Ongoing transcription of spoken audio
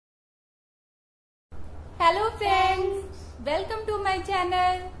Hello friends, welcome to my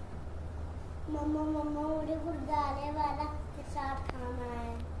channel. मम्मा मुझे गुरुद्वारे वाला प्रसाद खाना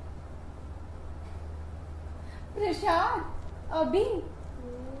है। प्रसाद अभी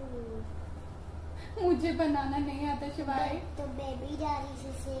मुझे बनाना नहीं आता शिवाय। तो बेबी दादी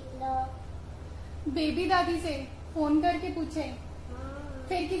से सीख लो। बेबी दादी से फोन करके पूछे। हाँ।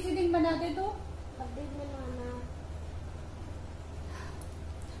 फिर किसी दिन बना दे तो। अभी बनाना।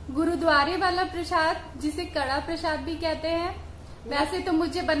 गुरुद्वारे वाला प्रसाद, जिसे कड़ा प्रसाद भी कहते हैं, वैसे तो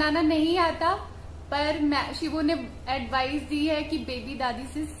मुझे बनाना नहीं आता, पर शिवू ने एडवाइस दी है कि बेबी दादी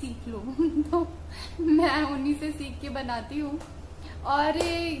से सीख लो तो मैं उन्हीं से सीख के बनाती हूँ। और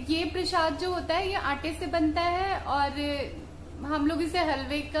ये प्रसाद जो होता है ये आटे से बनता है और हम लोग इसे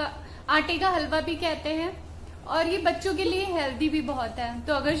आटे का हलवा भी कहते हैं। और ये बच्चों के लिए हेल्दी भी बहुत है,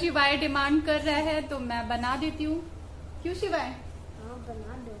 तो अगर शिवाय डिमांड कर रहा है तो मैं बना देती हूँ। क्यों शिवाय? हाँ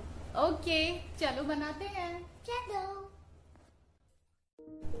बना दो। ओके चलो बनाते हैं। चलो।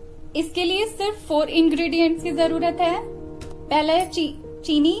 इसके लिए सिर्फ 4 इंग्रेडिएंट्स की जरूरत है। पहला है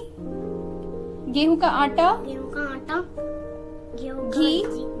चीनी, गेहूं का आटा, घी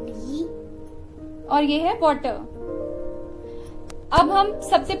और ये है वाटर। अब हम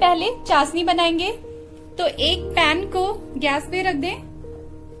सबसे पहले चाशनी बनाएंगे। तो एक पैन को गैस पे रख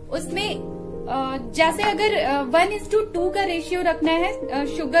दें। उसमें जैसे अगर 1:2 का रेशियो रखना है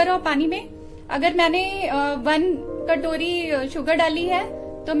शुगर और पानी में। अगर मैंने 1 कटोरी शुगर डाली है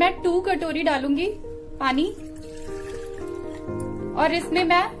तो मैं 2 कटोरी डालूंगी पानी, और इसमें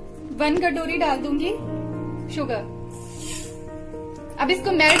मैं 1 कटोरी डाल दूंगी शुगर। अब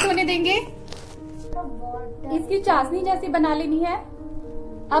इसको मेल्ट होने देंगे। इसकी चाशनी जैसी बना लेनी है।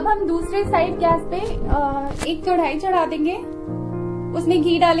 अब हम दूसरे साइड गैस पे एक कढ़ाई चढ़ा देंगे, उसमें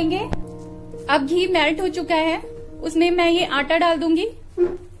घी डालेंगे। अब घी मेल्ट हो चुका है, उसमें मैं ये आटा डाल दूंगी।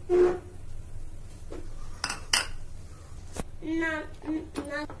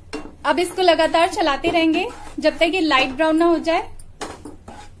 अब इसको लगातार चलाते रहेंगे जब तक ये लाइट ब्राउन ना हो जाए।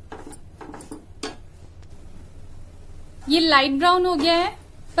 ये लाइट ब्राउन हो गया है,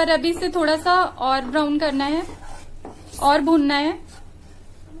 पर अभी इसे थोड़ा सा और ब्राउन करना है और भूनना है।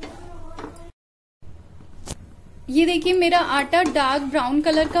 ये देखिए मेरा आटा डार्क ब्राउन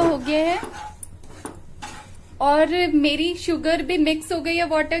कलर का हो गया है और मेरी शुगर भी मिक्स हो गई है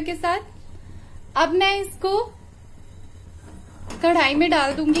वाटर के साथ। अब मैं इसको कढ़ाई में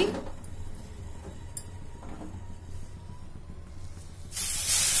डाल दूंगी।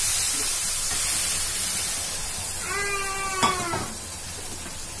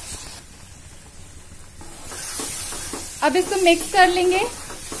 अब इसको मिक्स कर लेंगे।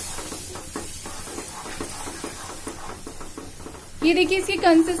 ये देखिए इसकी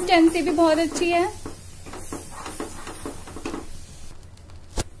कंसिस्टेंसी भी बहुत अच्छी है।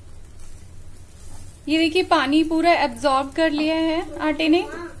 ये देखिए पानी पूरा एब्जॉर्ब कर लिया है आटे ने।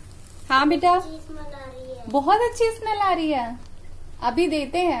 हाँ बेटा, बहुत अच्छी स्मेल आ रही है। अभी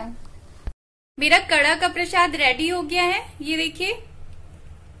देते हैं। मेरा कड़ा का प्रसाद रेडी हो गया है। ये देखिए,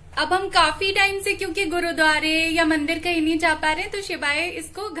 अब हम काफी टाइम से, क्योंकि गुरुद्वारे या मंदिर कहीं नहीं जा पा रहे, तो शिवाय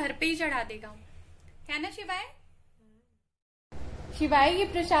इसको घर पे ही चढ़ा देगा, है ना शिवाय? शिवाय ये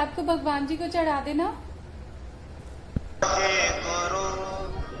प्रसाद को भगवान जी को चढ़ा देना।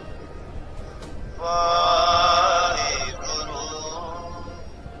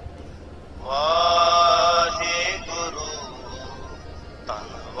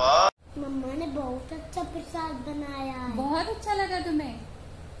 मम्मा ने बहुत अच्छा प्रसाद बनाया है। बहुत अच्छा लगा तुम्हें?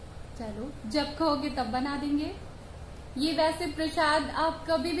 चलो जब कहोगे तब बना देंगे। ये वैसे प्रसाद आप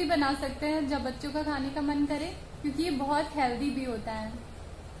कभी भी बना सकते हैं जब बच्चों का खाने का मन करे, क्योंकि ये बहुत हेल्दी भी होता है।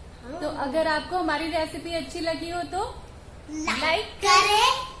 हाँ। तो अगर आपको हमारी रेसिपी अच्छी लगी हो तो लाइक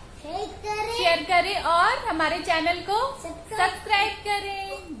करें, शेयर करें और हमारे चैनल को सब्सक्राइब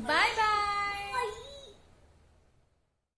करें। Bye bye.